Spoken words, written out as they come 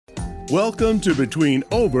Welcome to Between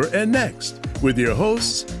Over and Next with your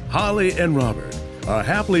hosts, Holly and Robert, a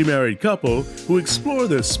happily married couple who explore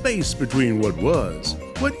the space between what was,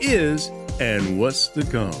 what is, and what's to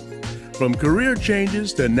come. From career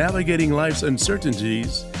changes to navigating life's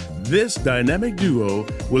uncertainties, this dynamic duo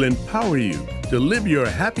will empower you to live your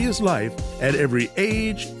happiest life at every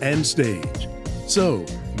age and stage. So,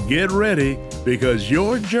 get ready because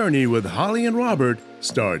your journey with Holly and Robert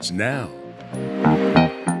starts now.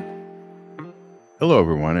 Hello,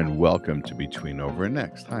 everyone, and welcome to Between Over and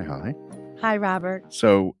Next. Hi, Holly. Hi, Robert.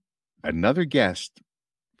 So, another guest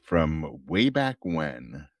from way back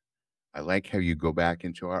when. I like how you go back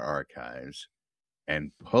into our archives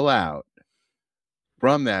and pull out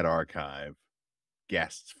from that archive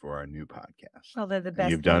guests for our new podcast. Well, they're the best.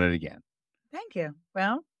 And you've done it again. Thank you.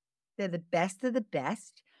 Well, they're the best of the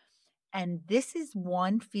best. And this is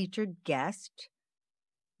one featured guest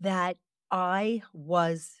that I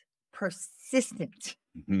was persistent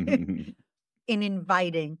in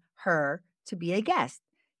inviting her to be a guest.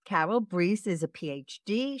 Carol Bruess is a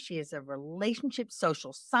PhD. She is a relationship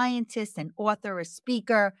social scientist, an author, a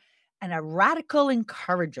speaker, and a radical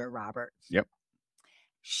encourager, Robert. Yep.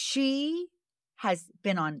 She has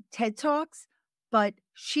been on TED Talks, but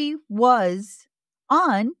she was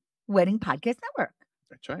on Wedding Podcast Network.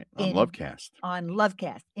 That's right. On Lovecast. On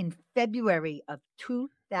Lovecast in February of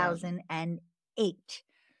 2008.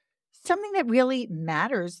 Something that really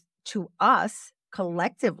matters to us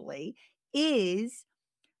collectively is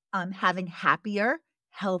having happier,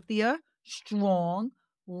 healthier, strong,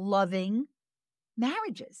 loving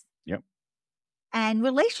marriages. Yep. And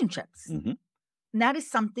relationships. Mm-hmm. And that is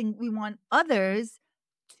something we want others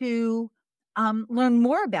to learn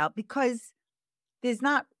more about, because there's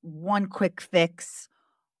not one quick fix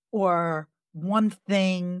or one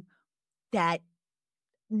thing that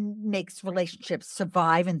makes relationships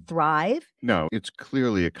survive and thrive. No, it's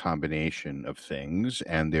clearly a combination of things,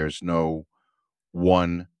 and there's no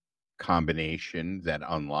one combination that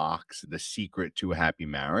unlocks the secret to a happy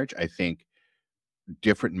marriage. I think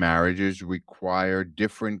different marriages require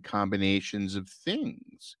different combinations of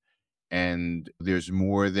things, and there's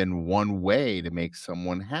more than one way to make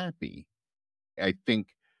someone happy. I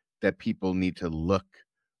think that people need to look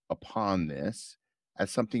upon this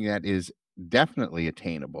as something that is definitely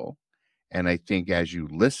attainable. And I think as you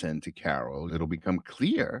listen to Carol, it'll become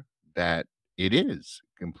clear that it is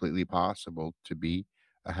completely possible to be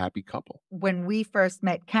a happy couple. When we first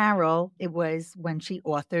met Carol, it was when she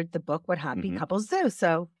authored the book, What Happy Couples Do.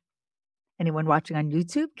 So anyone watching on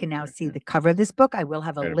YouTube can now see the cover of this book. I will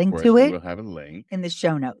have a link to it. We'll have a link in the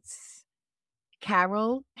show notes.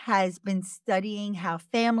 Carol has been studying how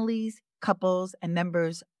families, couples, and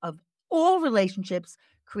members of all relationships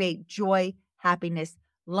create joy, happiness,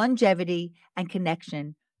 longevity, and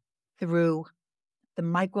connection through the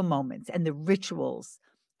micro moments and the rituals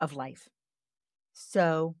of life.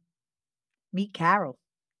 So, meet Carol.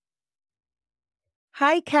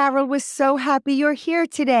 Hi, Carol. We're so happy you're here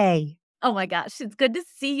today. Oh my gosh, it's good to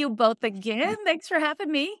see you both again. Thanks for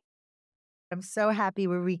having me. I'm so happy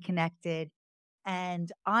we're reconnected.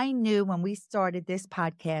 And I knew when we started this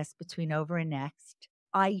podcast, Between Over and Next,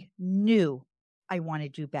 I knew I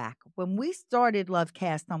wanted you back. When we started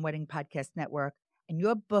Lovecast on Wedding Podcast Network and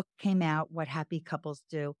your book came out, What Happy Couples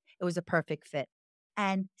Do, it was a perfect fit.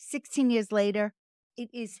 And 16 years later, it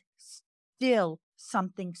is still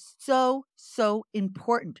something so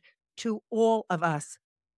important to all of us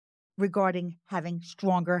regarding having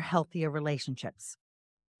stronger, healthier relationships.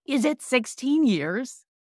 Is it 16 years?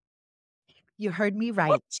 You heard me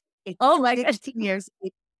right. Oh my 16 gosh. years.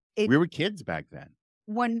 We were kids back then.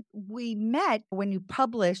 When we met, when you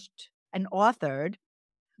published and authored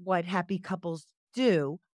What Happy Couples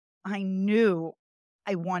Do, I knew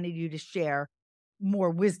I wanted you to share more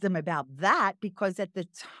wisdom about that, because at the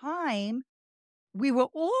time we were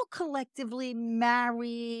all collectively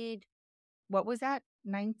married. What was that?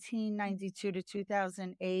 1992 to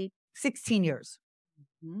 2008, 16 years.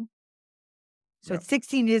 Mm-hmm. So Yep.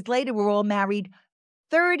 16 years later, we're all married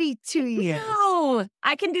 32 years. No,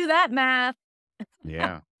 I can do that math.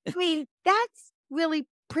 Yeah. I mean, that's really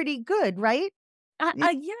pretty good, right?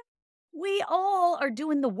 Yeah, we all are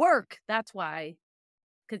doing the work. That's why,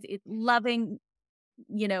 because it's loving,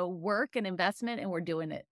 work and investment, and we're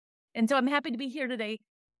doing it. And so I'm happy to be here today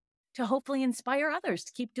to hopefully inspire others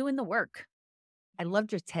to keep doing the work. I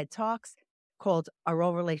loved your TED Talks called Are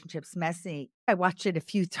All Relationships Messy? I watched it a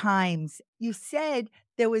few times. You said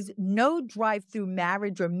there was no drive-through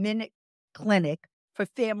marriage or minute clinic for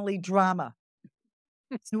family drama.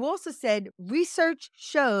 You also said research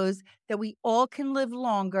shows that we all can live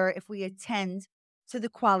longer if we attend to the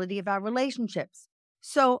quality of our relationships.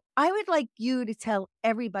 So I would like you to tell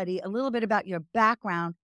everybody a little bit about your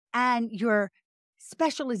background and your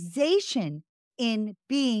specialization in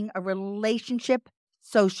being a relationship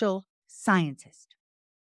social scientist.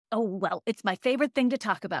 Oh, well, it's my favorite thing to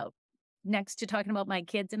talk about, next to talking about my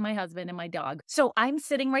kids and my husband and my dog. So I'm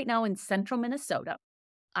sitting right now in central Minnesota.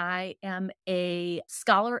 I am a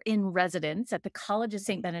scholar in residence at the College of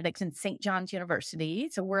St. Benedict and St. John's University.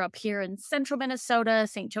 So we're up here in central Minnesota,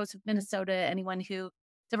 St. Joseph, Minnesota. Anyone who's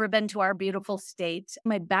ever been to our beautiful state.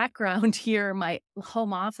 My background here, my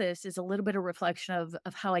home office, is a little bit of reflection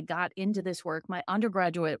of how I got into this work. My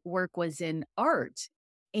undergraduate work was in art.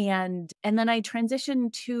 And then I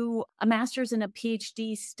transitioned to a master's and a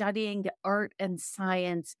PhD studying the art and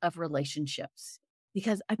science of relationships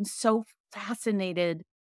because I'm so fascinated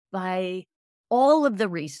by all of the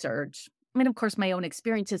research. I mean, of course, my own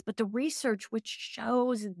experiences, but the research which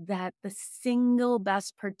shows that the single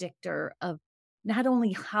best predictor of not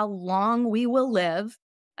only how long we will live,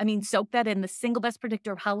 I mean, soak that in, the single best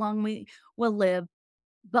predictor of how long we will live,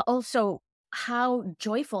 but also how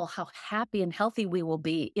joyful, how happy and healthy we will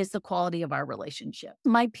be is the quality of our relationship.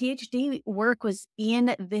 My PhD work was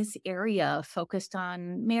in this area, focused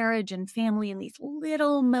on marriage and family and these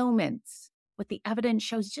little moments. What the evidence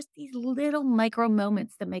shows, just these little micro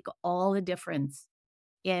moments that make all the difference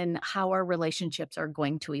in how our relationships are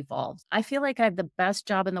going to evolve. I feel like I have the best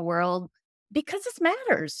job in the world because this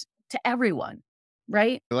matters to everyone,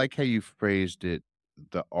 right? I like how you phrased it,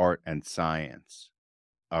 the art and science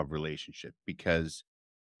of relationship, because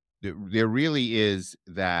there really is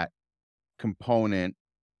that component,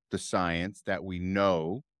 the science, that we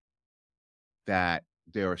know that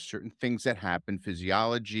there are certain things that happen,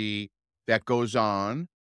 physiology that goes on,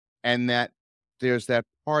 and that there's that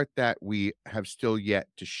part that we have still yet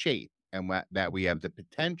to shape, and that we have the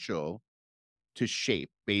potential to shape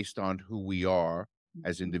based on who we are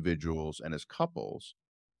as individuals and as couples.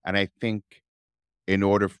 And I think in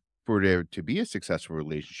order for there to be a successful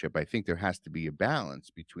relationship, I think there has to be a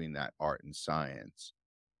balance between that art and science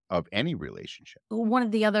of any relationship. One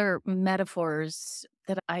of the other metaphors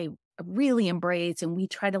that I really embrace and we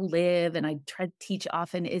try to live and I try to teach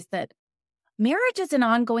often is that marriage is an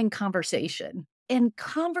ongoing conversation, and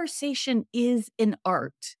conversation is an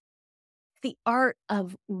art. The art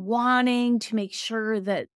of wanting to make sure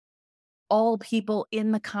that all people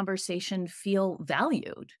in the conversation feel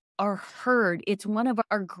valued, are heard. It's one of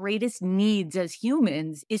our greatest needs as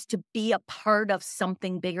humans, is to be a part of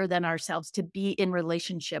something bigger than ourselves, to be in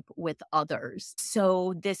relationship with others.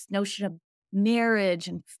 So this notion of marriage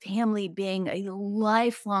and family being a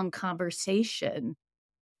lifelong conversation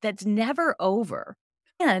that's never over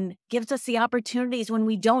and gives us the opportunities when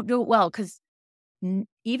we don't do it well. Because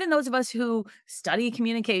even those of us who study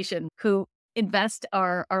communication, who invest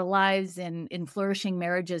our lives in flourishing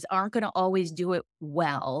marriages, aren't going to always do it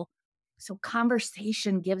well. So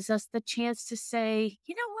conversation gives us the chance to say,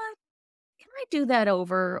 you know what, can I do that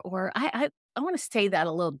over? Or I want to say that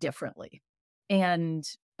a little differently. And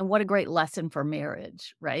what a great lesson for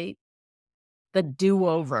marriage, right? The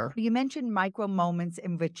do-over. You mentioned micro moments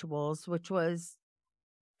and rituals, which was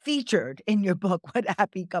featured in your book, What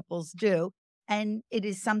Happy Couples Do. And it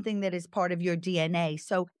is something that is part of your DNA.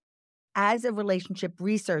 So as a relationship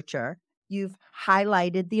researcher, you've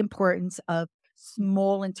highlighted the importance of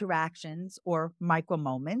small interactions or micro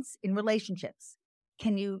moments in relationships.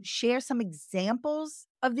 Can you share some examples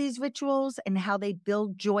of these rituals and how they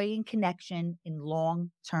build joy and connection in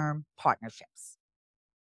long-term partnerships?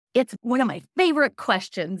 It's one of my favorite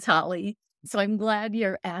questions, Holly. So I'm glad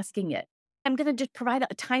you're asking it. I'm going to just provide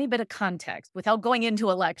a tiny bit of context without going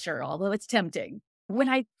into a lecture, although it's tempting. When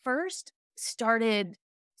I first started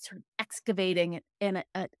sort of excavating and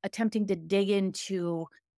attempting to dig into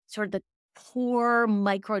sort of the core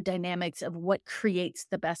microdynamics of what creates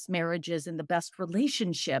the best marriages and the best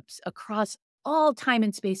relationships across all time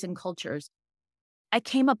and space and cultures, I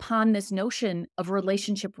came upon this notion of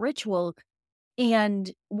relationship ritual.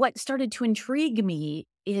 And what started to intrigue me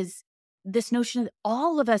is this notion that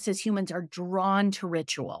all of us as humans are drawn to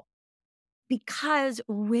ritual because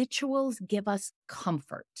rituals give us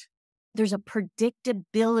comfort. There's a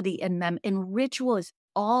predictability in them, and ritual is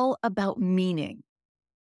all about meaning.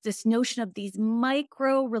 This notion of these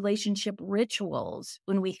micro relationship rituals,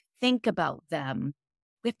 when we think about them,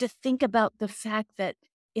 we have to think about the fact that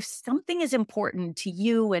if something is important to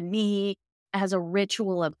you and me as a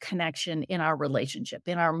ritual of connection in our relationship,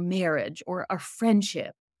 in our marriage or our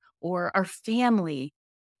friendship or our family,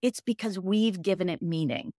 it's because we've given it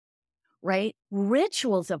meaning, right?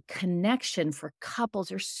 Rituals of connection for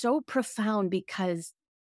couples are so profound because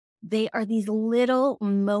They are these little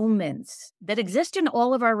moments that exist in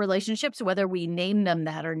all of our relationships, whether we name them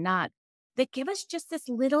that or not, that give us just this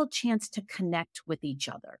little chance to connect with each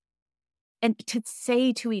other and to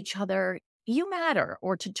say to each other, you matter,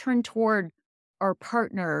 or to turn toward our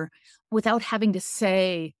partner without having to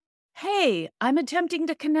say, hey, I'm attempting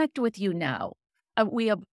to connect with you now. We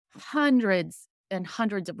have hundreds and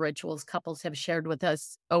hundreds of rituals couples have shared with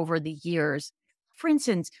us over the years. For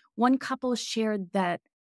instance, one couple shared that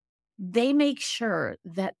they make sure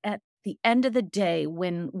that at the end of the day,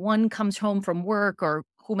 when one comes home from work or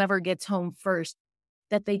whomever gets home first,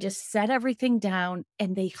 that they just set everything down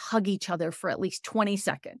and they hug each other for at least 20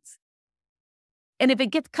 seconds. And if it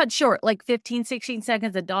gets cut short, like 15, 16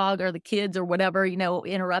 seconds, the dog or the kids or whatever,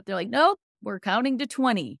 interrupt, they're like, nope, we're counting to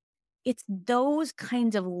 20. It's those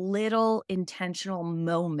kinds of little intentional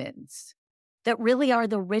moments that really are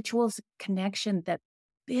the rituals of connection that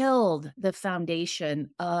build the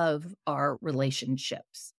foundation of our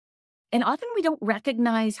relationships. And often we don't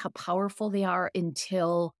recognize how powerful they are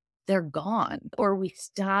until they're gone or we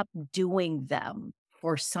stop doing them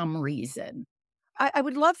for some reason. I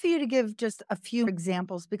would love for you to give just a few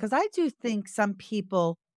examples because I do think some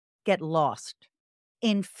people get lost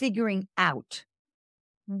in figuring out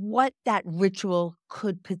what that ritual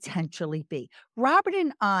could potentially be. Robert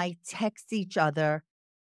and I text each other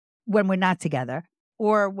when we're not together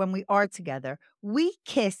or when we are together. We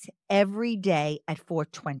kiss every day at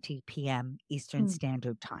 4:20 p.m. Eastern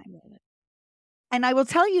Standard Time. And I will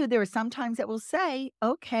tell you, there are some times that we'll say,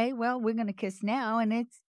 okay, well, we're going to kiss now, and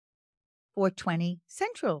it's 4:20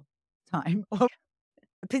 Central Time or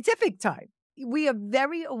Pacific Time. We are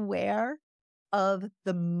very aware of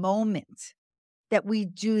the moment that we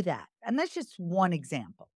do that. And that's just one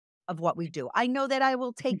example of what we do. I know that I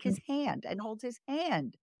will take his hand and hold his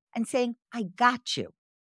hand and saying, I got you.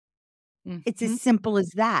 It's as simple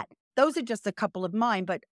as that. Those are just a couple of mine,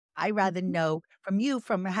 but I rather know from you,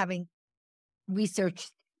 from having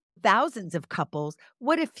researched thousands of couples,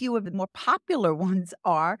 what a few of the more popular ones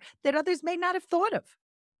are that others may not have thought of.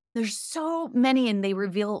 There's so many, and they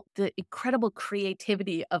reveal the incredible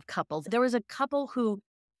creativity of couples. There was a couple who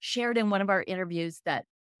shared in one of our interviews that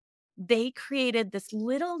they created this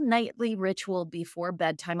little nightly ritual before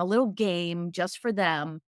bedtime, a little game just for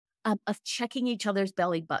them, of checking each other's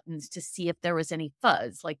belly buttons to see if there was any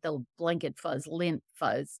fuzz, like the blanket fuzz, lint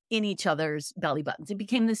fuzz in each other's belly buttons. It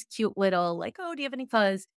became this cute little, like, oh, do you have any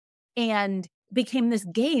fuzz? And became this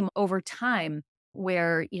game over time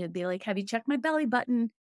where, they'd be like, have you checked my belly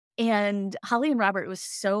button? And Holly and Robert, it was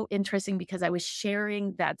so interesting because I was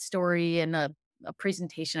sharing that story in a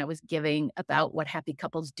presentation I was giving about what happy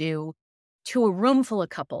couples do to a room full of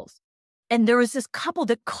couples. And there was this couple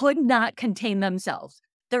that could not contain themselves.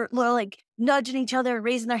 They're like nudging each other,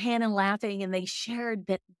 raising their hand and laughing. And they shared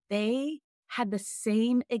that they had the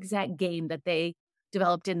same exact game that they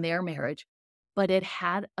developed in their marriage, but it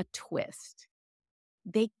had a twist.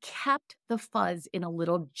 They kept the fuzz in a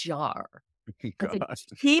little jar. As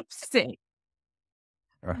a keepsake.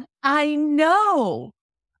 I know.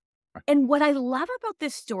 And what I love about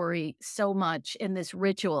this story so much in this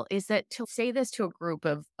ritual is that to say this to a group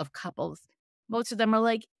of couples, most of them are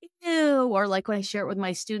like, ew, or like when I share it with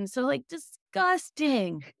my students, they're like,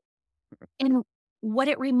 disgusting. And what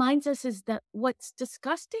it reminds us is that what's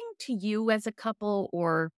disgusting to you as a couple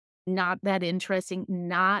or not that interesting,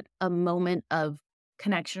 not a moment of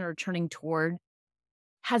connection or turning toward,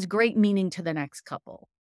 has great meaning to the next couple,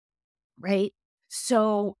 right?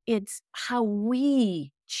 So it's how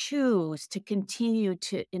we choose to continue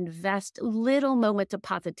to invest little moments of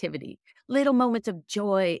positivity, little moments of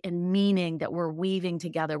joy and meaning that we're weaving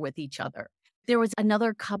together with each other. There was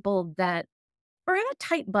another couple that were in a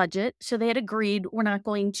tight budget. So they had agreed we're not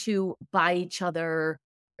going to buy each other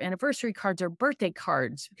anniversary cards or birthday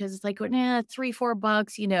cards because it's like,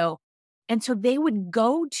 $3-4, And so they would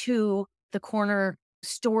go to the corner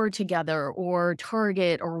store together or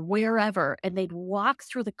Target or wherever, and they'd walk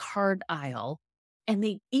through the card aisle and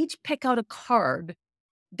they each pick out a card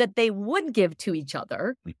that they would give to each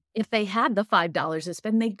other if they had the $5 to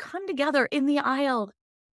spend. They'd come together in the aisle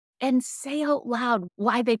and say out loud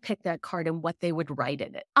why they picked that card and what they would write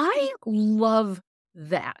in it. I love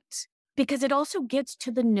that because it also gets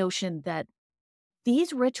to the notion that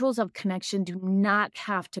these rituals of connection do not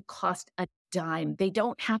have to cost a dime. They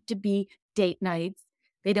don't have to be date nights.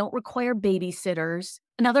 They don't require babysitters.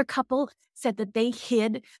 Another couple said that they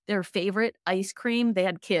hid their favorite ice cream. They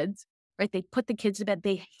had kids, right? They put the kids to bed.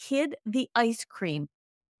 They hid the ice cream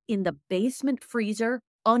in the basement freezer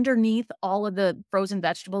underneath all of the frozen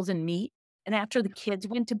vegetables and meat. And after the kids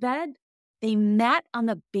went to bed, They met on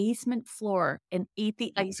the basement floor and ate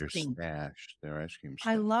the ice Their cream. stash, their ice cream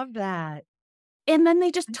I stash. love that. And then they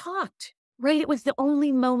just talked, right? It was the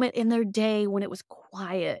only moment in their day when it was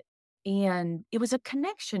quiet and it was a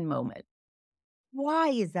connection moment. Why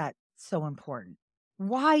is that so important?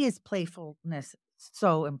 Why is playfulness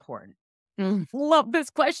so important? Love this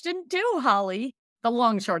question too, Holly. The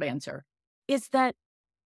long, short answer is that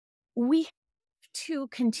we have to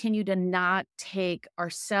continue to not take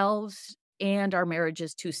ourselves and our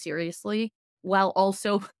marriages too seriously while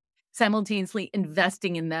also simultaneously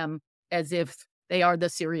investing in them as if they are the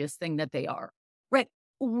serious thing that they are. Right.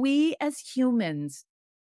 We as humans,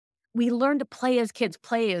 we learn to play as kids.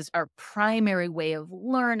 Play is our primary way of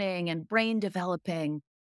learning and brain developing.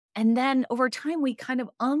 And then over time, we kind of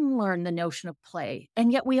unlearn the notion of play,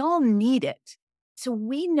 and yet we all need it. So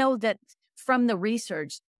we know that from the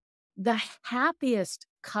research, the happiest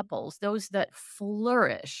couples, those that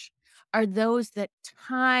flourish, are those that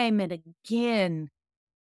time and again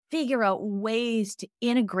figure out ways to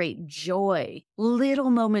integrate joy, little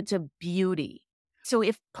moments of beauty. So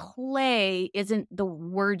if play isn't the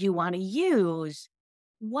word you want to use,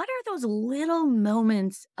 what are those little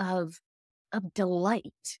moments of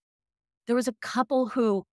delight? There was a couple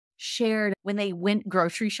who shared when they went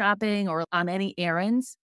grocery shopping or on any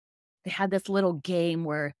errands, they had this little game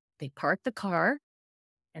where they parked the car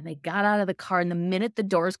and they got out of the car. And the minute the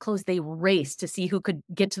doors closed, they raced to see who could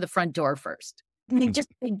get to the front door first. And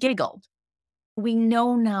they giggled. We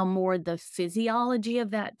know now more the physiology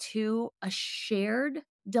of that too. A shared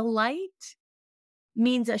delight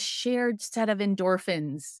means a shared set of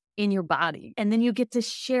endorphins in your body. And then you get to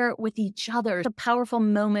share it with each other. It's a powerful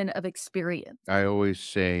moment of experience. I always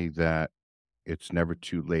say that it's never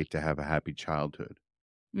too late to have a happy childhood.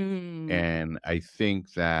 And I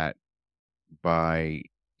think that by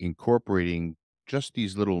incorporating just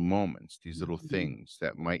these little moments, these little things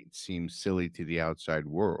that might seem silly to the outside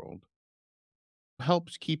world,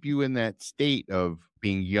 helps keep you in that state of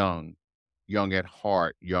being young, young at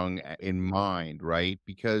heart, in mind, right?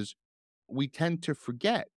 Because we tend to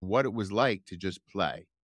forget what it was like to just play.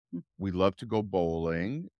 We love to go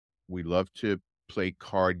bowling. We love to play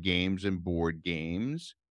card games and board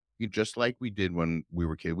games. Just like we did when we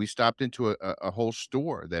were kids. We stopped into a whole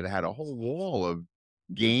store that had a whole wall of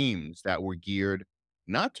games that were geared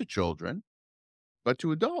not to children, but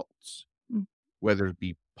to adults, Mm. whether it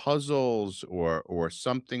be puzzles or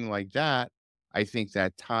something like that. I think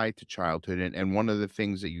that tied to childhood. And one of the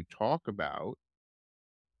things that you talk about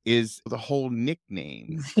is the whole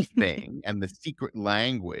nickname thing and the secret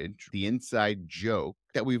language, the inside joke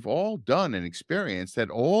that we've all done and experienced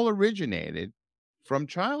that all originated from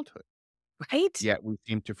childhood. Right? Yet we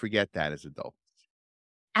seem to forget that as adults.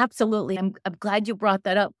 Absolutely. I'm glad you brought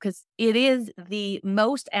that up because it is the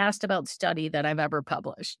most asked about study that I've ever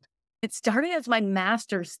published. It started as my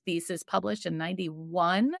master's thesis published in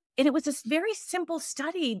 91. And it was this very simple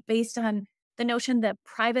study based on the notion that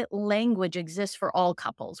private language exists for all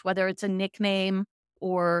couples, whether it's a nickname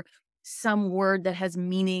or some word that has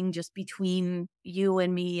meaning just between you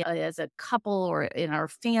and me as a couple or in our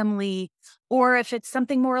family, or if it's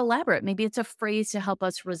something more elaborate, maybe it's a phrase to help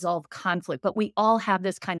us resolve conflict. But we all have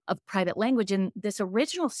this kind of private language. And this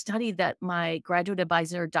original study that my graduate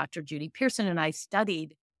advisor, Dr. Judy Pearson, and I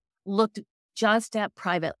studied looked just at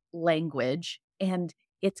private language and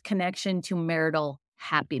its connection to marital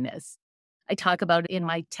happiness. I talk about it in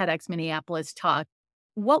my TEDx Minneapolis talk.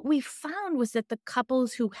 What we found was that the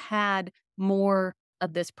couples who had more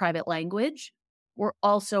of this private language were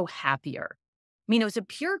also happier. I mean, it was a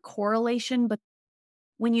pure correlation, but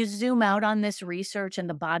when you zoom out on this research and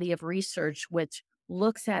the body of research, which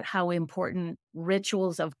looks at how important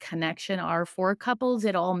rituals of connection are for couples,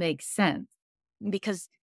 it all makes sense because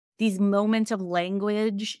these moments of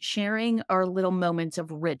language sharing are little moments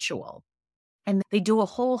of ritual. And they do a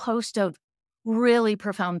whole host of really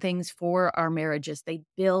profound things for our marriages. They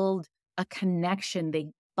build a connection. They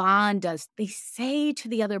bond us. They say to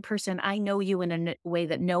the other person, I know you in a way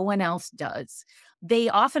that no one else does. They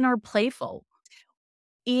often are playful.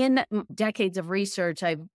 In decades of research,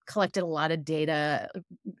 I've collected a lot of data,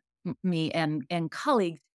 me and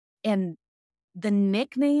colleagues, and the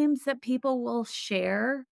nicknames that people will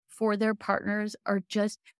share for their partners are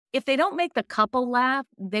just, if they don't make the couple laugh,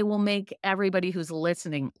 they will make everybody who's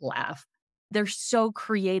listening laugh. They're so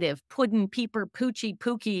creative. Puddin', Peeper, Poochie,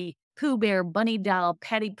 Pookie, Pooh Bear, Bunny Doll,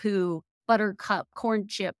 Patty Pooh, Buttercup, Corn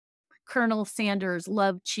Chip, Colonel Sanders,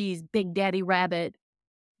 Love Cheese, Big Daddy Rabbit.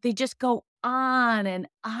 They just go on and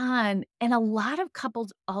on. And a lot of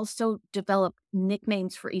couples also develop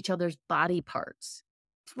nicknames for each other's body parts.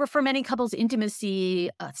 For many couples, intimacy,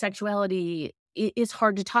 sexuality is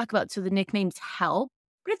hard to talk about. So the nicknames help,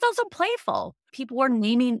 but it's also playful. People were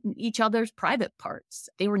naming each other's private parts.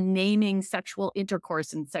 They were naming sexual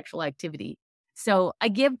intercourse and sexual activity. So I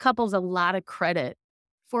give couples a lot of credit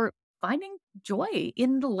for finding joy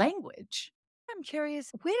in the language. I'm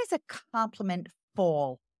curious, where does a compliment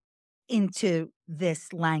fall into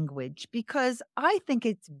this language? Because I think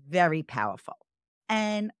it's very powerful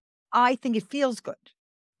and I think it feels good.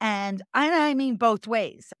 And I mean both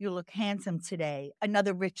ways. You look handsome today.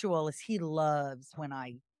 Another ritual is he loves when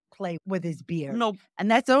I play with his beard. Nope. And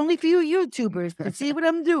that's only for you YouTubers to see what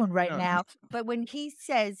I'm doing right No. now. But when he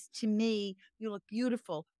says to me, you look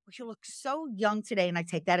beautiful, or you look so young today, and I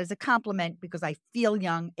take that as a compliment because I feel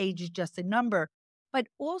young, age is just a number. But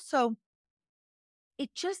also, it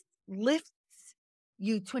just lifts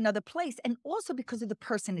you to another place. And also because of the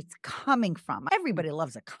person it's coming from. Everybody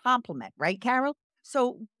loves a compliment, right, Carol?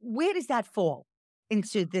 So where does that fall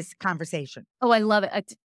into this conversation? Oh, I love it.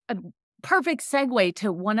 It's a perfect segue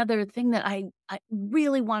to one other thing that I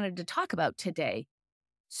really wanted to talk about today.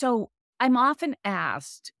 So I'm often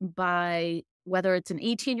asked by whether it's an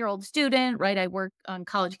 18-year-old student, right? I work on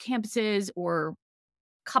college campuses, or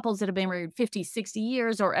couples that have been married 50, 60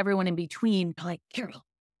 years, or everyone in between. Like, Carol,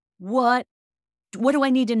 what do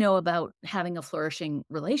I need to know about having a flourishing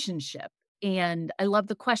relationship? And I love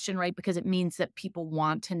the question, right? Because it means that people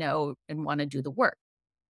want to know and want to do the work.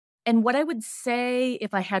 And what I would say,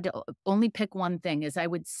 if I had to only pick one thing, is I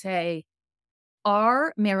would say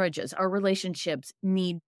our marriages, our relationships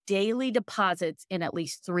need daily deposits in at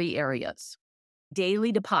least 3 areas.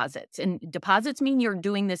 Daily deposits. And deposits mean you're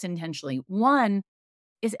doing this intentionally. One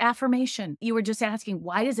is affirmation. You were just asking,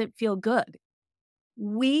 why does it feel good?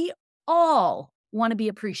 We all want to be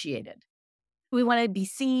appreciated. We want to be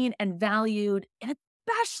seen and valued, and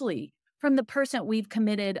especially from the person we've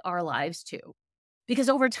committed our lives to. Because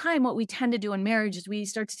over time, what we tend to do in marriage is we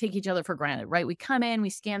start to take each other for granted, right? We come in, we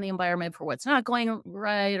scan the environment for what's not going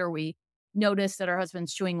right, or we notice that our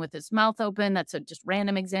husband's chewing with his mouth open. That's a just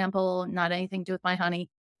random example, not anything to do with my honey.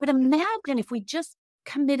 But imagine if we just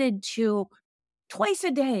committed to twice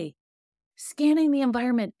a day, scanning the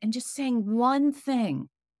environment and just saying one thing,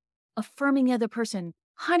 affirming the other person,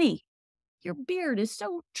 honey, your beard is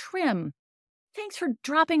so trim. Thanks for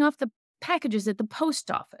dropping off the packages at the post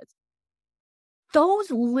office. Those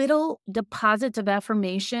little deposits of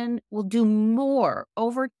affirmation will do more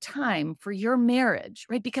over time for your marriage,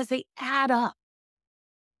 right? Because they add up.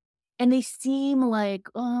 And they seem like,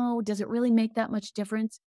 oh, does it really make that much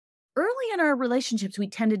difference? Early in our relationships, we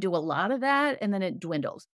tend to do a lot of that, and then it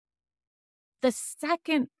dwindles. The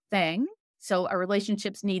second thing, so our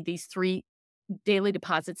relationships need these 3 daily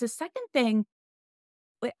deposits. The second thing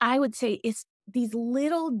I would say is these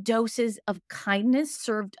little doses of kindness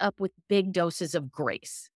served up with big doses of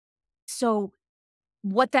grace. So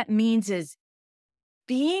what that means is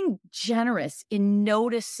being generous in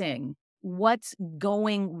noticing what's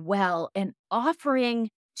going well and offering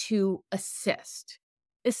to assist.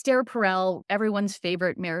 Esther Perel, everyone's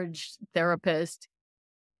favorite marriage therapist,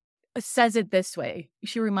 says it this way.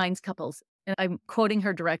 She reminds couples, and I'm quoting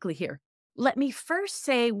her directly here. Let me first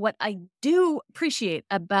say what I do appreciate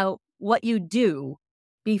about what you do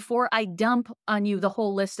before I dump on you the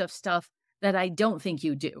whole list of stuff that I don't think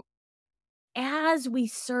you do. As we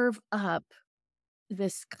serve up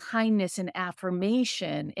this kindness and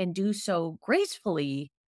affirmation and do so gracefully,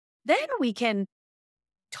 then we can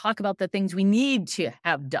talk about the things we need to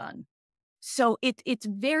have done. So it's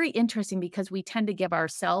very interesting because we tend to give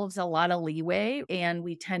ourselves a lot of leeway, and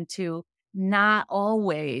we tend to not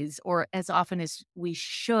always, or as often as we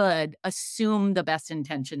should, assume the best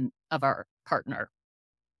intention of our partner.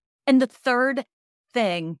 And the third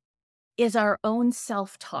thing is our own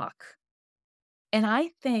self-talk. And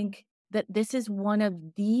I think that this is one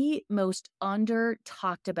of the most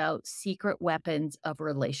under-talked about secret weapons of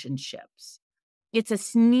relationships. It's a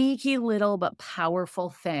sneaky little but powerful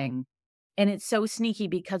thing. And it's so sneaky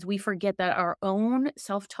because we forget that our own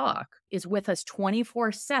self-talk is with us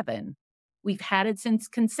 24/7. We've had it since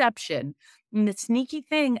conception. And the sneaky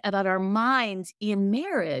thing about our minds in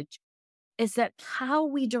marriage is that how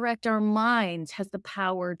we direct our minds has the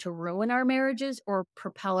power to ruin our marriages or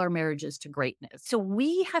propel our marriages to greatness. So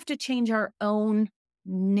we have to change our own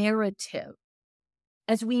narrative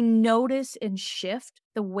as we notice and shift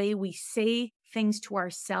the way we say things to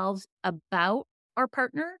ourselves about our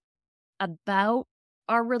partner, about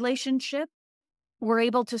our relationship. We're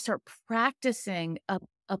able to start practicing a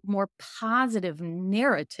more positive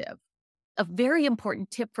narrative. A very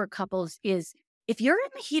important tip for couples is if you're in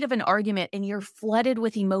the heat of an argument and you're flooded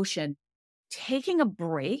with emotion, taking a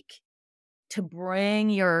break to bring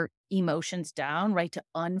your emotions down, right? To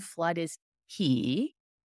unflood is key.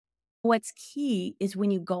 What's key is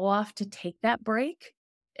when you go off to take that break,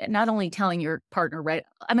 not only telling your partner, right,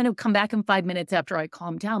 I'm going to come back in 5 minutes after I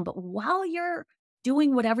calm down, but while you're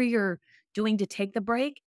doing whatever you're doing to take the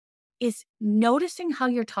break, is noticing how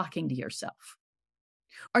you're talking to yourself.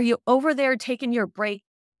 Are you over there taking your break,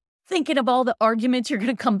 thinking of all the arguments you're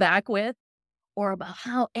going to come back with, or about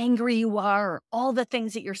how angry you are, or all the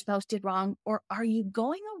things that your spouse did wrong? Or are you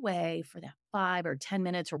going away for that 5 or 10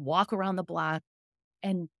 minutes or walk around the block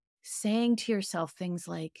and saying to yourself things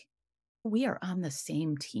like, we are on the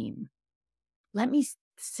same team. Let me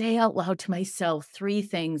say out loud to myself 3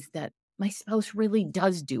 things that my spouse really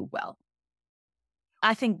does do well.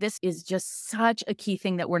 I think this is just such a key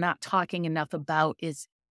thing that we're not talking enough about, is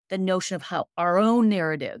the notion of how our own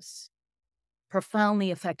narratives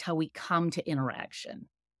profoundly affect how we come to interaction.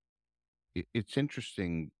 It's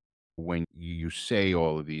interesting when you say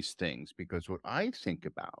all of these things, because what I think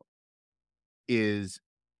about is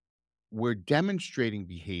we're demonstrating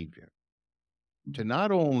behavior to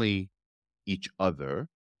not only each other,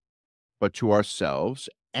 but to ourselves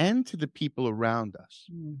and to the people around us.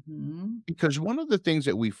 Mm-hmm. Because one of the things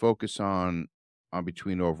that we focus on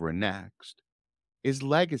Between Over and Next is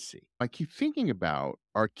legacy. I keep thinking about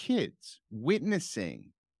our kids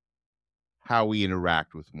witnessing how we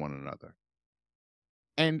interact with one another.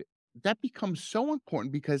 And that becomes so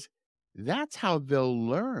important because that's how they'll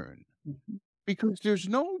learn. Mm-hmm. Because there's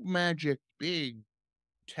no magic big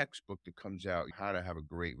textbook that comes out how to have a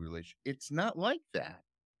great relationship. It's not like that.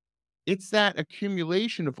 It's that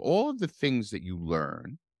accumulation of all of the things that you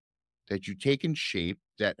learn, that you take in shape,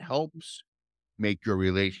 that helps make your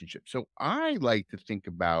relationship. So I like to think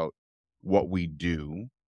about what we do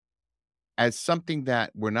as something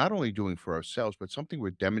that we're not only doing for ourselves, but something we're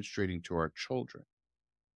demonstrating to our children.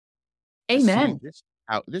 See, Amen.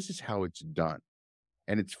 this is how it's done.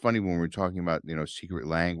 And it's funny when we're talking about, secret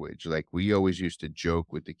language, like we always used to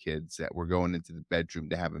joke with the kids that we're going into the bedroom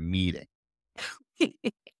to have a meeting,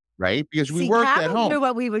 right? Because we See, worked at Carol home. knew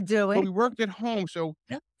what we were Well, doing. we worked at home. So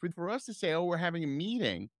for us to say, oh, we're having a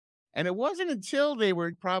meeting. And it wasn't until they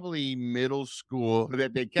were probably middle school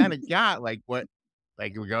that they kind of got like we're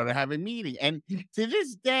going to have a meeting. And to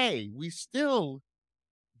this day, we still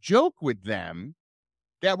joke with them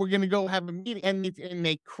that we're going to go have a meeting. And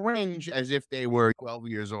they cringe as if they were 12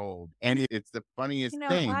 years old. And it's the funniest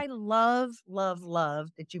thing. I love, love,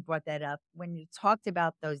 love that you brought that up when you talked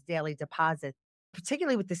about those daily deposits,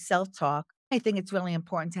 particularly with the self-talk. I think it's really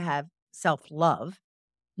important to have self-love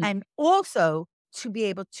and also to be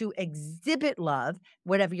able to exhibit love,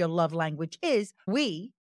 whatever your love language is.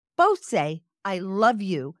 We both say, I love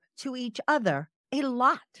you to each other a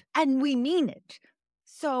lot, and we mean it.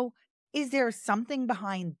 So is there something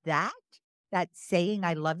behind that saying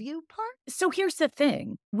I love you part? So here's the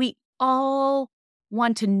thing. We all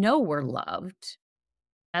want to know we're loved.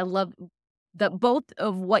 I love that both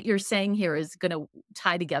of what you're saying here is going to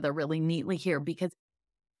tie together really neatly here, because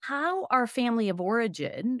how our family of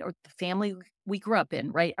origin, or the family we grew up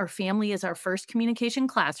in, right? Our family is our first communication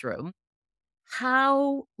classroom.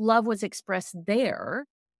 How love was expressed there,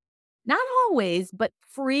 not always, but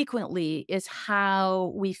frequently, is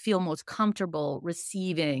how we feel most comfortable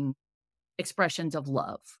receiving expressions of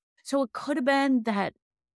love. So it could have been that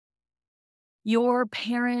your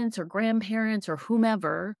parents or grandparents or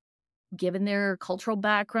whomever, given their cultural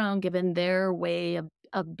background, given their way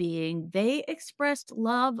of being, they expressed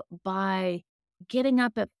love by getting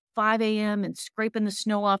up at 5 a.m. and scraping the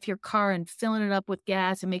snow off your car and filling it up with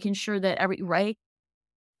gas and making sure that right?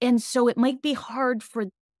 And so it might be hard for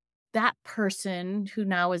that person who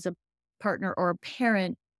now is a partner or a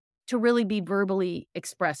parent to really be verbally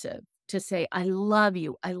expressive, to say, I love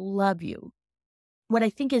you. I love you. What I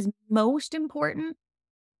think is most important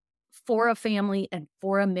for a family and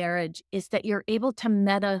for a marriage is that you're able to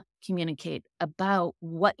meta communicate about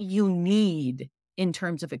what you need in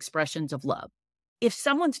terms of expressions of love. If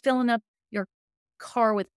someone's filling up your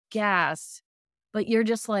car with gas, but you're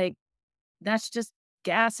just like, that's just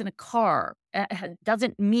gas in a car, it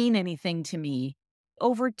doesn't mean anything to me,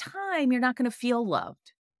 over time, you're not going to feel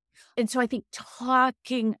loved. And so I think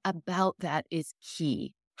talking about that is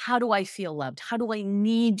key. How do I feel loved? How do I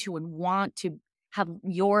need to and want to have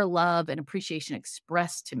your love and appreciation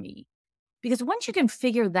expressed to me? Because once you can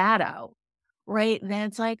figure that out, right, then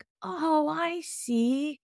it's like, oh, I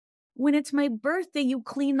see. When it's my birthday, you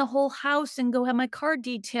clean the whole house and go have my car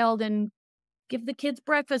detailed and give the kids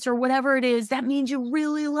breakfast or whatever it is. That means you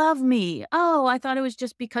really love me. Oh, I thought it was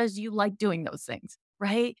just because you like doing those things,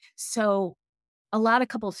 right? So a lot of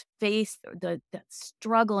couples face the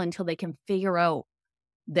struggle until they can figure out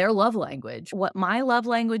their love language. What my love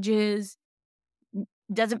language is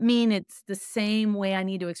doesn't mean it's the same way I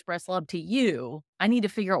need to express love to you. I need to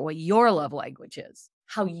figure out what your love language is,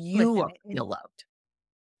 how you Listen, feel loved.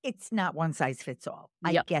 it's not one size fits all.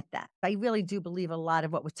 I Yep. get that. I really do believe a lot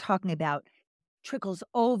of what we're talking about trickles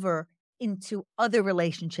over into other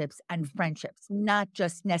relationships and friendships, not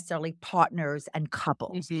just necessarily partners and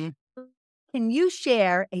couples. Mhm. Can you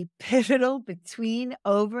share a pivotal between,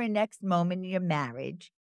 over, and next moment in your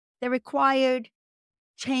marriage that required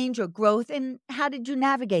change or growth? And how did you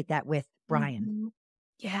navigate that with Brian? Mhm.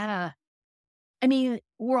 Yeah. I mean,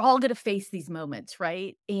 we're all going to face these moments,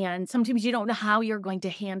 right? And sometimes you don't know how you're going to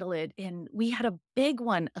handle it. And we had a big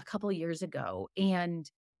one a couple years ago. And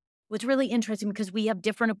what's really interesting because we have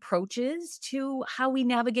different approaches to how we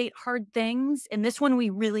navigate hard things. And this one we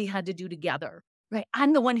really had to do together, right?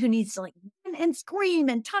 I'm the one who needs to like run and scream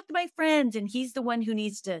and talk to my friends. And he's the one who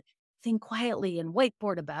needs to think quietly and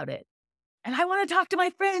whiteboard about it. And I want to talk to my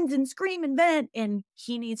friends and scream and vent. And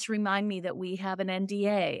he needs to remind me that we have an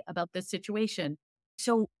NDA about this situation.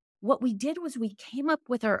 So what we did was we came up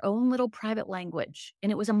with our own little private language,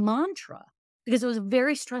 and it was a mantra because it was a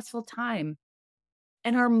very stressful time.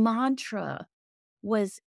 And our mantra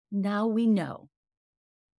was, now we know,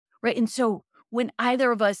 right? And so when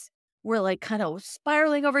either of us were like kind of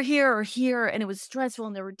spiraling over here or here, and it was stressful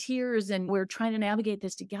and there were tears and we are trying to navigate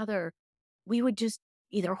this together, we would just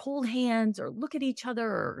either hold hands or look at each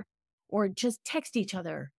other or just text each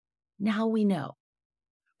other. Now we know,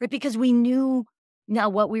 right? Because we knew now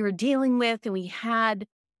what we were dealing with, and we had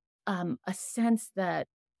a sense that,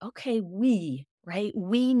 okay, right?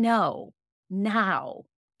 We know now.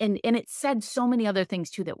 And it said so many other things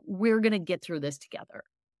too, that we're going to get through this together.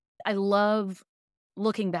 I love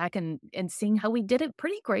looking back and seeing how we did it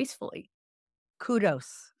pretty gracefully.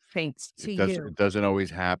 Kudos Thanks. to It you. doesn't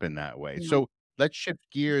always happen that way. No. So let's shift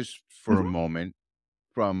gears for a Mhm. moment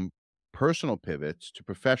from personal pivots to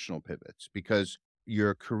professional pivots, because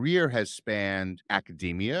your career has spanned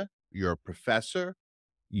academia. You're a professor,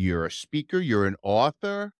 you're a speaker, you're an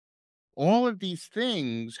author. All of these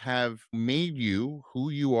things have made you who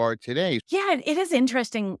you are today. Yeah, it is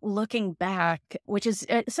interesting looking back, which is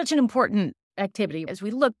such an important activity as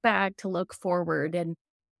we look back to look forward. And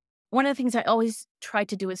one of the things I always try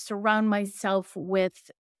to do is surround myself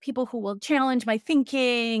with people who will challenge my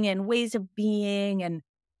thinking and ways of being, and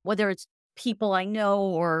whether it's people I know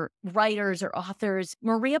or writers or authors.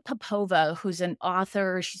 Maria Popova, who's an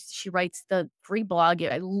author, she writes the free blog.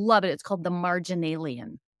 I love it. It's called The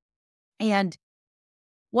Marginalian. And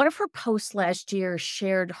one of her posts last year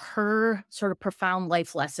shared her sort of profound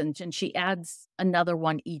life lessons, and she adds another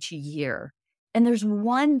one each year. And there's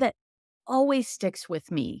one that always sticks with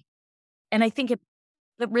me. And I think it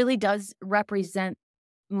really does represent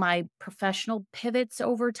my professional pivots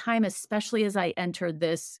over time, especially as I enter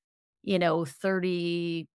this,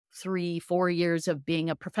 33, 4 years of being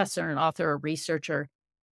a professor, an author, a researcher.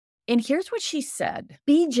 And here's what she said: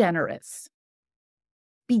 be generous.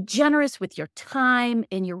 Be generous with your time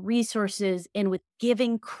and your resources and with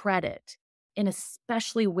giving credit, and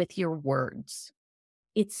especially with your words.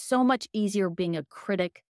 It's so much easier being a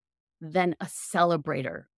critic than a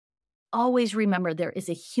celebrator. Always remember there is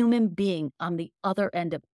a human being on the other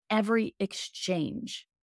end of every exchange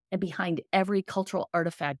and behind every cultural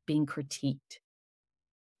artifact being critiqued.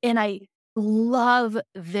 And I love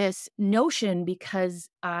this notion because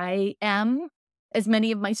I am, as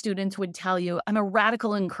many of my students would tell you, I'm a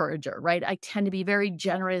radical encourager, right? I tend to be very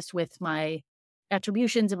generous with my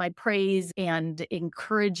attributions and my praise and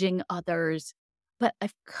encouraging others. But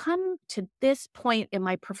I've come to this point in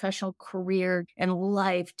my professional career and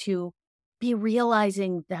life to be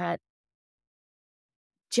realizing that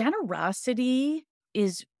generosity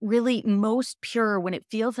is really most pure when it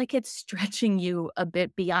feels like it's stretching you a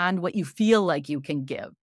bit beyond what you feel like you can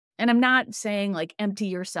give. And I'm not saying like empty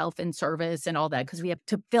yourself in service and all that, because we have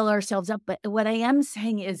to fill ourselves up. But what I am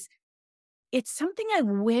saying is it's something I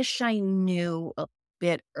wish I knew a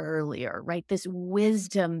bit earlier, right? This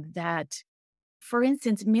wisdom that, for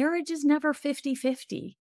instance, marriage is never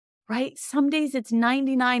 50-50, right? Some days it's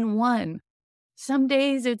 99-1. Some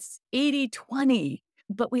days it's 80-20.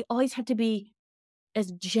 But we always have to be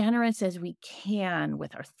as generous as we can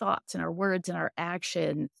with our thoughts and our words and our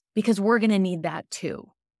actions, because we're going to need that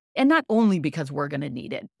too. And not only because we're going to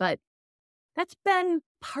need it, but that's been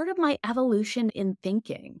part of my evolution in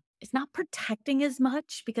thinking. It's not protecting as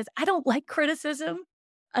much because I don't like criticism.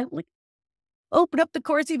 I like open up the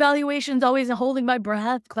course evaluations, always holding my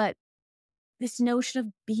breath, but this notion of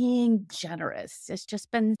being generous. It's just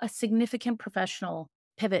been a significant professional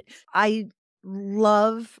pivot. I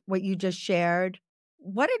love what you just shared.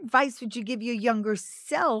 What advice would you give your younger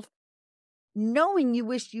self, knowing you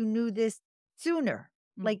wish you knew this sooner?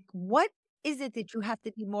 Mm. Like, what is it that you have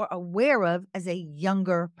to be more aware of as a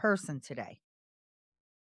younger person today?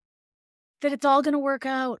 That it's all going to work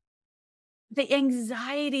out. The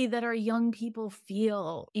anxiety that our young people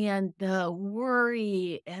feel and the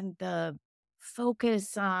worry and the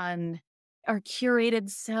focus on our curated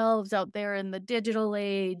selves out there in the digital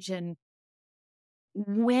age. And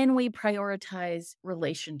when we prioritize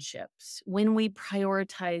relationships, when we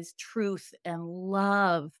prioritize truth and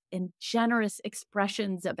love and generous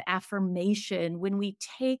expressions of affirmation, when we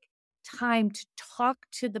take time to talk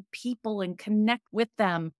to the people and connect with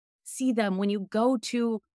them, see them, when you go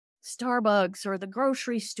to Starbucks or the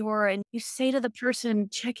grocery store and you say to the person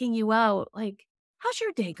checking you out, like, how's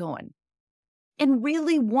your day going? And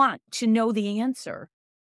really want to know the answer.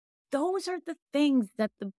 Those are the things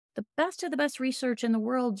that the best of the best research in the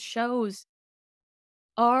world shows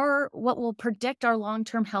are what will predict our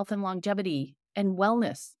long-term health and longevity and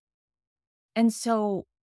wellness. And so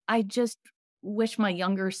I just wish my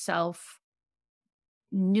younger self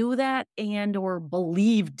knew that and or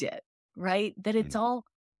believed it, right? That it's all,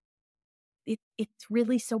 it's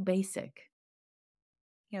really so basic.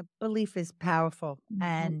 Yeah, belief is powerful. Mhm.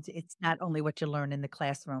 And it's not only what you learn in the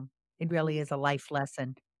classroom, it really is a life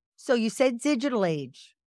lesson. So you said digital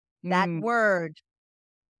age. That Mm. word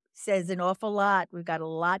says an awful lot. We've got a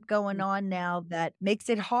lot going on now that makes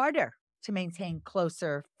it harder to maintain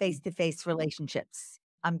closer face-to-face relationships.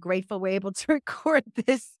 I'm grateful we're able to record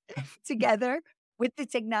this together with the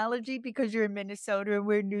technology because you're in Minnesota and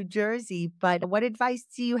we're in New Jersey. But what advice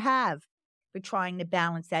do you have for trying to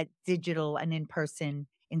balance that digital and in-person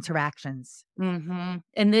interactions? Mm-hmm.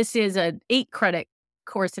 And this is an 8-credit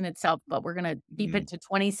course in itself, but we're going to keep it to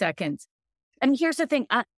 20 seconds. And here's the thing.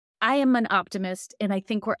 I am an optimist, and I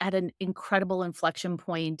think we're at an incredible inflection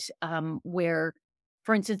point where,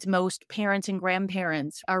 for instance, most parents and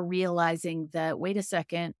grandparents are realizing that, wait a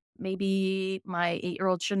second, maybe my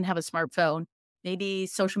 8-year-old shouldn't have a smartphone. Maybe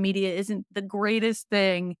social media isn't the greatest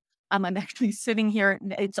thing. I'm actually sitting here.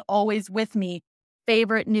 It's always with me.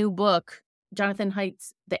 Favorite new book, Jonathan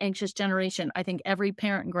Haidt's The Anxious Generation. I think every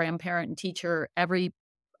parent and grandparent and teacher, every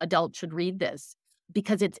adult should read this,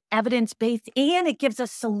 because it's evidence-based and it gives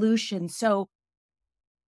us solutions. So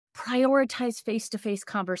prioritize face-to-face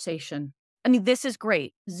conversation. I mean, this is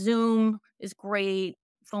great. Zoom is great.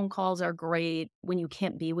 Phone calls are great when you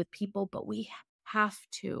can't be with people, but we have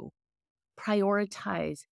to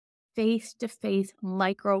prioritize face-to-face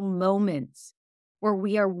micro moments where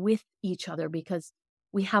we are with each other, because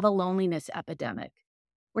we have a loneliness epidemic.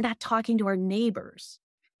 We're not talking to our neighbors.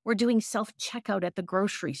 We're doing self-checkout at the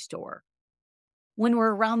grocery store. When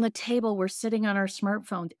we're around the table, we're sitting on our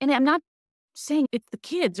smartphones. And I'm not saying it's the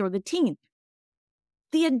kids or the teens.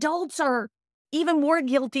 The adults are even more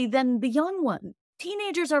guilty than the young ones.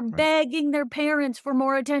 Teenagers are begging their parents for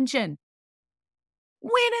more attention.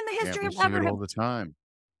 When in the history of we see ever it have all the time.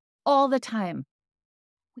 all the time.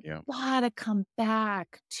 We Yeah. gotta come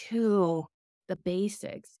back to the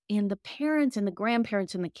basics. And the parents and the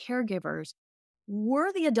grandparents and the caregivers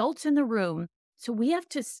were the adults in the room. So we have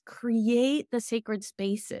to create the sacred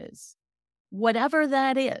spaces, whatever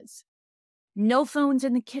that is. No phones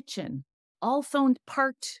in the kitchen, all phones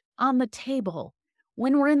parked on the table.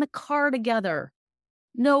 When we're in the car together,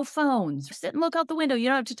 no phones. Sit and look out the window. You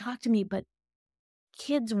don't have to talk to me, but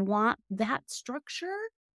kids want that structure.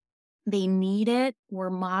 They need it. We're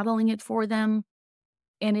modeling it for them.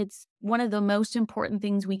 And it's one of the most important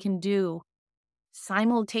things we can do,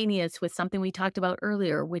 simultaneous with something we talked about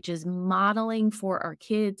earlier, which is modeling for our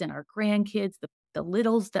kids and our grandkids, the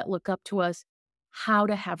littles that look up to us, how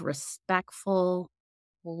to have respectful,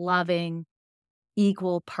 loving,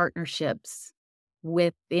 equal partnerships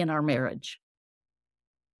within our marriage.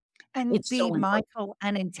 And It's be so important. mindful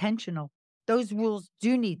and intentional. Those rules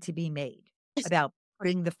do need to be made about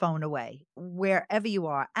putting the phone away wherever you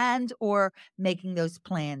are, and or making those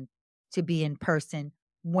plans to be in person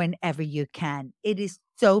whenever you can. It is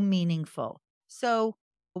so meaningful. So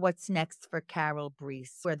what's next for Carol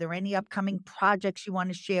Bruess? Are there any upcoming projects you want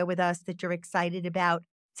to share with us that you're excited about?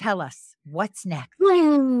 Tell us what's next.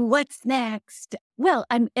 What's next? Well,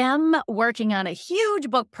 I am working on a huge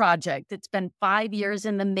book project. It's been 5 years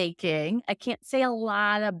in the making. I can't say a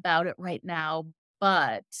lot about it right now,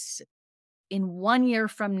 but in 1 year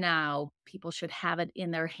from now, people should have it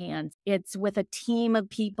in their hands. It's with a team of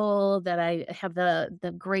people that I have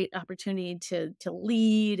the great opportunity to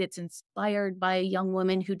lead. It's inspired by a young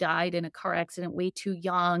woman who died in a car accident way too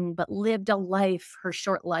young, but lived a life, her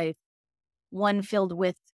short life, one filled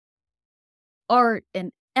with art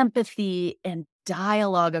and empathy and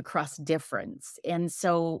dialogue across difference. And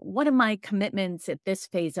so one of my commitments at this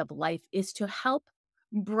phase of life is to help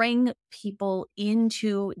bring people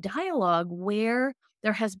into dialogue where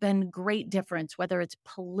there has been great difference, whether it's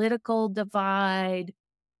political divide,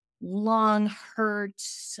 long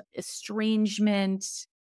hurts, estrangement,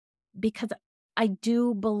 because I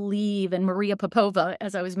do believe, and Maria Popova,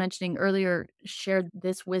 as I was mentioning earlier, shared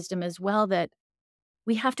this wisdom as well, that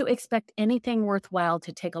we have to expect anything worthwhile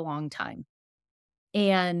to take a long time.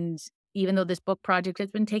 And even though this book project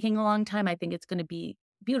has been taking a long time, I think it's going to be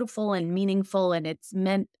beautiful and meaningful, and it's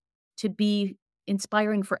meant to be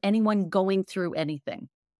inspiring for anyone going through anything.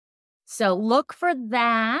 So look for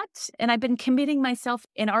that. And I've been committing myself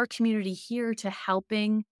in our community here to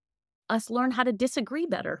helping us learn how to disagree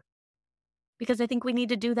better, because I think we need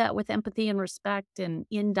to do that with empathy and respect and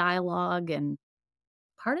in dialogue. And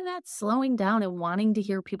part of that's slowing down and wanting to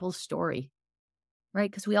hear people's story, right?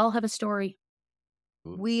 Because we all have a story.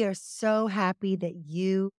 We are so happy that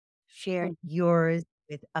you shared yours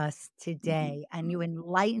with us today and you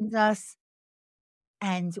enlightened us.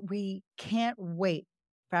 And we can't wait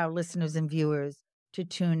for our listeners and viewers to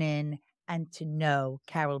tune in and to know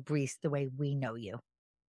Carol Bruess the way we know you.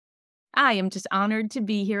 I am just honored to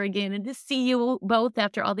be here again and to see you both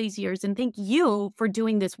after all these years. And thank you for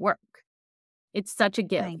doing this work. It's such a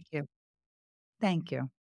gift. Thank you. Thank you.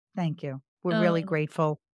 Thank you. We're really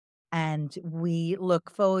grateful. And we look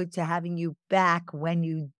forward to having you back when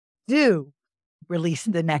you do release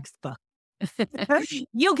the next book.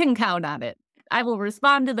 You can count on it. I will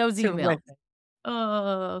respond to those emails. Terrific.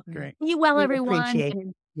 Oh, Great. Be well, We everyone. appreciate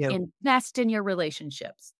And you. invest in your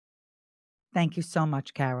relationships. Thank you so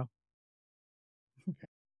much, Carol.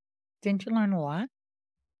 Didn't you learn a lot?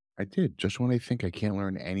 I did. Just when I think I can't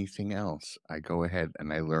learn anything else, I go ahead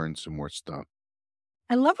and I learn some more stuff.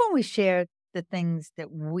 I love when we share the things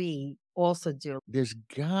that we also do. There's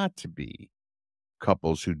got to be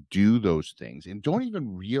couples who do those things and don't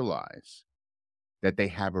even realize that they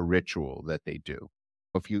have a ritual that they do.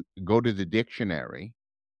 If you go to the dictionary,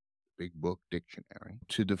 big book dictionary,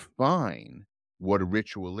 to define what a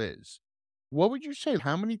ritual is, what would you say?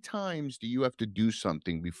 How many times do you have to do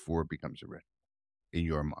something before it becomes a ritual in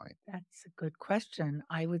your mind? That's a good question.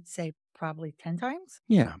 I would say probably 10 times.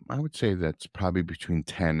 Yeah, I would say that's probably between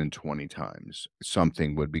 10 and 20 times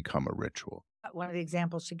something would become a ritual. One of the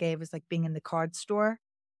examples she gave is like being in the card store.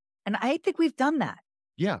 And I think we've done that.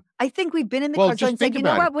 Yeah. I think we've been in the Well, card store just and said, think you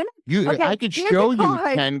know about what? it. I could show you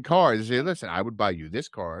card. 10 cards. Say, listen, I would buy you this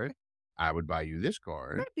card. I would buy you this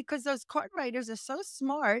card. Right, because those card writers are so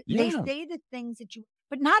smart. Yeah. They say the things that you,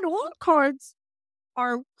 but not all cards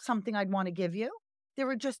are something I'd want to give you. There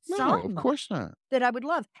were just No, some of course not. that I would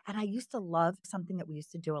love. And I used to love something that we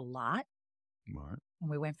used to do a lot What?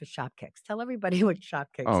 when we went for shop kicks. Tell everybody what shop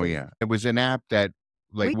kicks Oh, is. yeah. It was an app that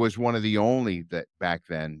was one of the only that back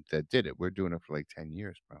then that did it. We're doing it for like 10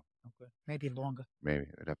 years, bro. Okay. Maybe longer. Maybe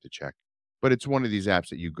I'd have to check. But it's one of these apps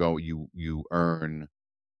that you go, you earn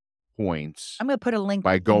points I'm going to put a link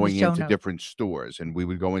by in the going show into notes. different stores. And we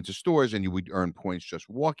would go into stores and you would earn points just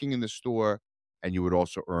walking in the store. And you would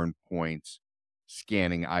also earn points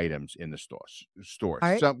scanning items in the stores. All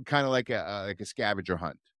right. Some kind of like a scavenger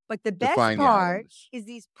hunt. But the to best find the part items. is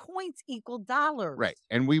these points equal dollars. Right.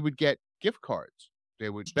 And we would get gift cards. They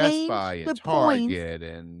would Best Change Buy the and points. Target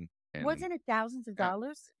and Wasn't it thousands of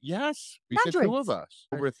dollars? yes, because two of Hundreds. us,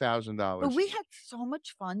 over $1,000. But we had so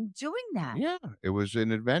much fun doing that. Yeah, it was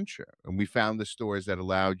an adventure. And we found the stores that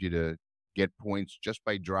allowed you to get points just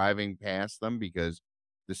by driving past them because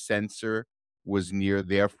the sensor was near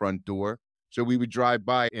their front door. So we would drive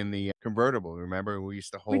by in the convertible. Remember, we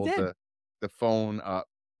used to hold did. the phone up.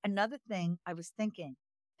 Another thing I was thinking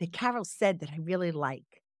that Carol said that I really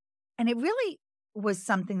like, and it really was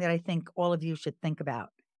something that I think all of you should think about,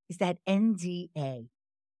 is that NDA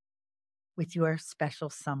with your special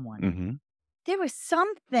someone. Mm-hmm. There are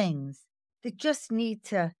some things that just need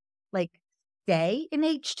to like stay in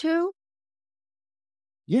H2.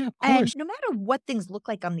 Yeah, of And course. no matter what things look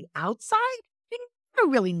like on the outside, who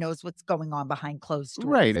really knows what's going on behind closed doors.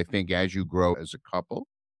 Right. I think as you grow as a couple,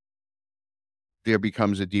 there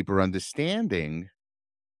becomes a deeper understanding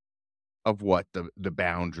of what the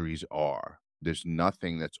boundaries are. There's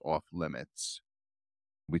nothing that's off limits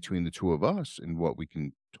between the two of us and what we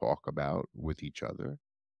can talk about with each other.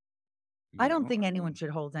 I don't think anyone should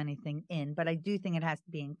hold anything in, but I do think it has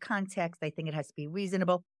to be in context. I think it has to be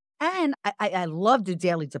reasonable. And I love the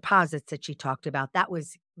daily deposits that she talked about. That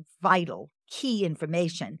was vital, key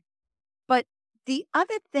information. But the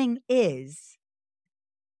other thing is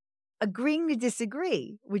agreeing to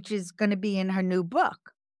disagree, which is going to be in her new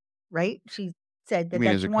book, right? She said You that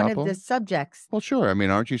mean that's as a one couple? of the subjects. Well, sure. I mean,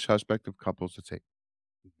 aren't you suspect of couples that say,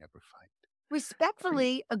 we never fight?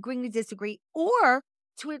 Respectfully agreeing to disagree, or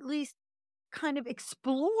to at least kind of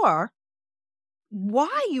explore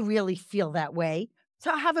why you really feel that way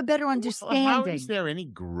to have a better Well, understanding. how is there any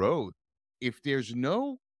growth if there's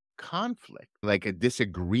no conflict, like a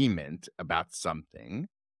disagreement about something?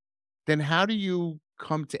 Then how do you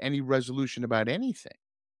come to any resolution about anything?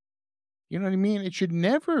 You know what I mean? It should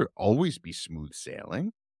never always be smooth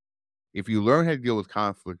sailing. If you learn how to deal with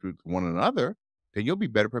conflict with one another, then you'll be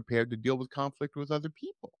better prepared to deal with conflict with other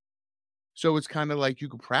people. So it's kind of like you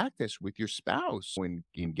can practice with your spouse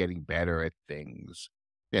in getting better at things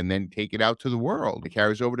and then take it out to the world. It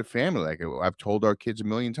carries over to family. Like I've told our kids a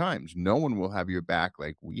million times, no one will have your back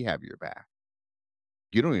like we have your back.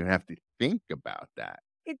 You don't even have to think about that.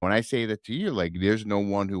 When I say that to you, like there's no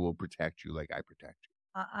one who will protect you like I protect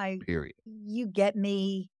you. Period. You get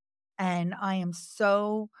me, and I am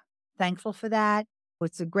so thankful for that.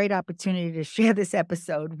 It's a great opportunity to share this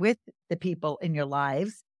episode with the people in your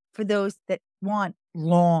lives, for those that want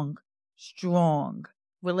long, strong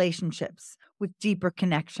relationships with deeper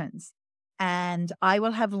connections. And I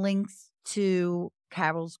will have links to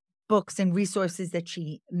Carol's books and resources that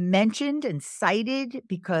she mentioned and cited,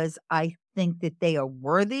 because I think that they are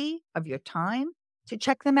worthy of your time to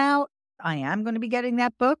check them out. I am going to be getting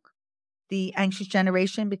that book, The Anxious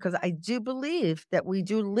Generation, because I do believe that we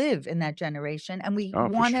do live in that generation, and we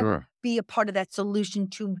want to be a part of that solution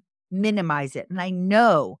to minimize it. And I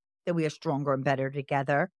know that we are stronger and better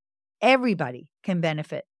together. Everybody can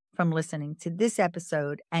benefit from listening to this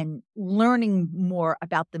episode and learning more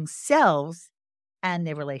about themselves and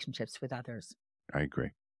their relationships with others. I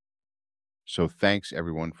agree. So thanks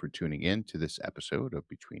everyone for tuning in to this episode of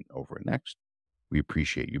Between Over and Next. We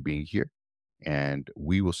appreciate you being here, and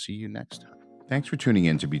we will see you next time. Thanks for tuning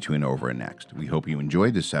in to Between Over and Next. We hope you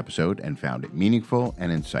enjoyed this episode and found it meaningful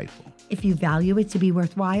and insightful. If you value it to be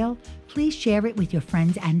worthwhile, please share it with your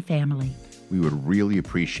friends and family. We would really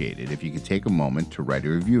appreciate it if you could take a moment to write a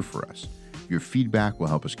review for us. Your feedback will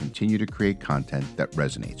help us continue to create content that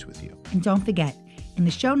resonates with you. And don't forget, in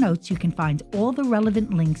the show notes, you can find all the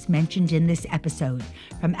relevant links mentioned in this episode,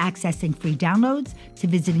 from accessing free downloads to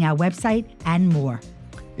visiting our website and more.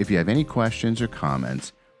 If you have any questions or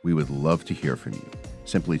comments, we would love to hear from you.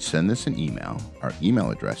 Simply send us an email. Our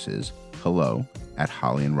email address is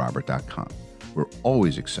hello@hollyandrobert.com. We're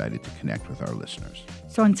always excited to connect with our listeners.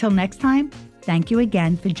 So until next time, thank you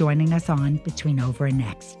again for joining us on Between Over and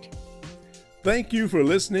Next. Thank you for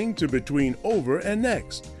listening to Between Over and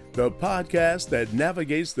Next, the podcast that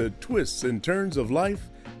navigates the twists and turns of life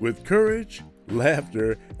with courage,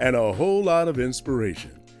 laughter, and a whole lot of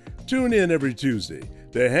inspiration. Tune in every Tuesday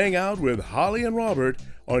to hang out with Holly and Robert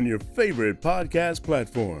on your favorite podcast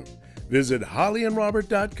platform. Visit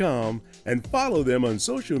hollyandrobert.com and follow them on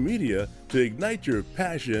social media to ignite your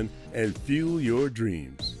passion and fuel your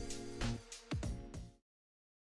dreams.